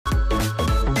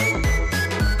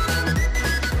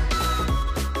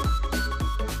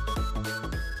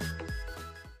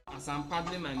I'm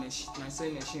paddling my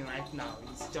sewing machine right now,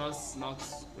 it's just not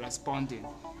responding.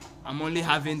 I'm only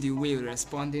having the wheel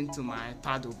responding to my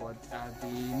paddle, but the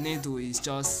needle is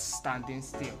just standing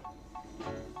still.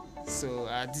 So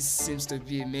this seems to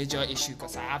be a major issue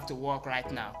because I have to work right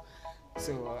now.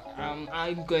 So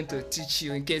I'm going to teach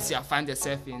you in case you find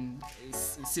yourself in a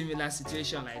similar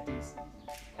situation like this.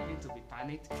 You need to be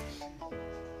panicked.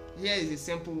 Here is a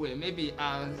simple way. Maybe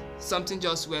something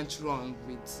just went wrong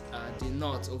with the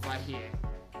knot over here.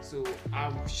 So I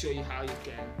will show you how you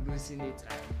can loosen it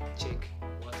and check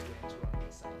what went wrong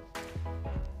inside.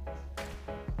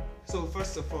 So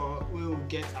first of all, we will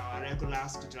get our regular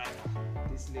screwdriver,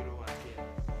 this little one here.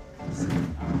 So,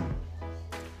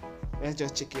 let's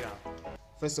just check it out.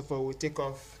 First of all, we'll take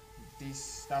off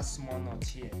that small knot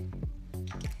here.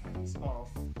 It's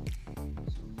off.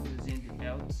 So using the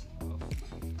belt of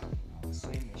our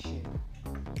sewing machine,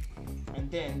 and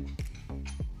then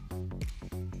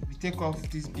we take off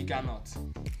this bigger knot.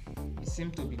 It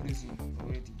seems to be losing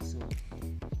already, so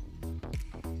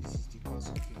this is the cause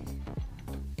of it.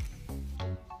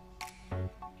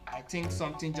 I think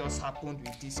something just happened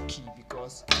with this key,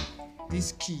 because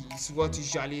this key is what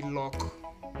usually lock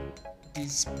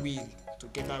this wheel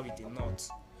together with the knot.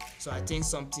 So I think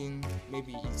something,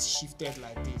 maybe it's shifted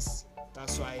like this.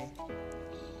 That's why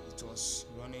it was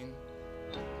running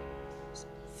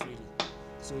freely.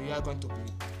 So you are going to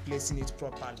be placing it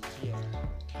properly here.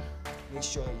 Make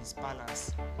sure it's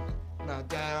balanced. Now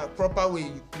the proper way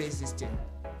you place this thing,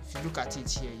 if you look at it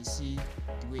here, you see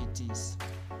the way it is.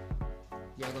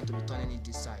 You are going to be turning it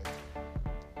this side.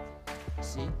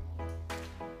 See?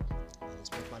 And it's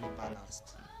properly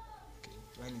balanced. Okay.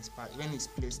 When it's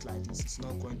placed like this, it's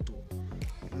not going to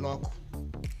lock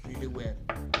really well.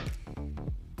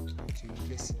 So you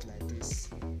place it like this.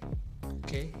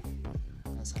 Okay?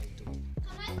 That's how you do it.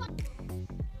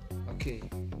 Okay.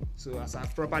 So as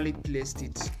I've properly placed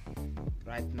it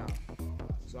right now,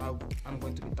 so I'm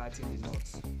going to be tightening the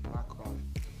knots back on.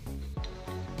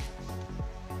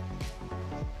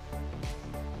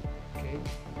 Okay,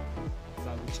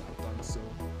 that which I've done. So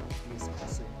place my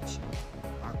sewing machine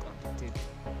back on the table.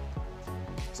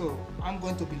 So I'm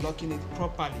going to be locking it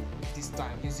properly this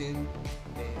time using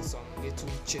some little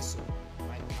chisel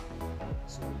right now.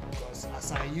 So because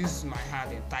as I use my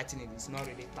hand and tighten it, it's not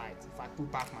really tight. If I pull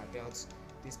back my belt,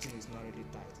 this thing is not really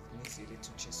tight. It needs a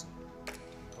little chisel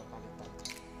properly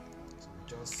tight. So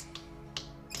just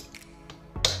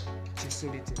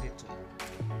chisel it a little.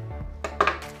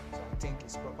 So I think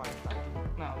it's properly tight.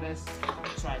 Now let's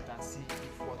try it and see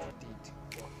if what we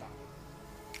did worked out.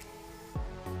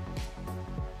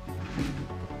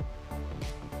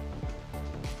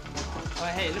 Oh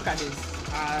hey, look at this.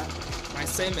 My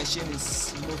sewing machine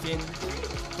is moving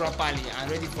properly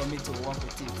and ready for me to work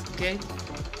with it. Okay,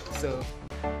 so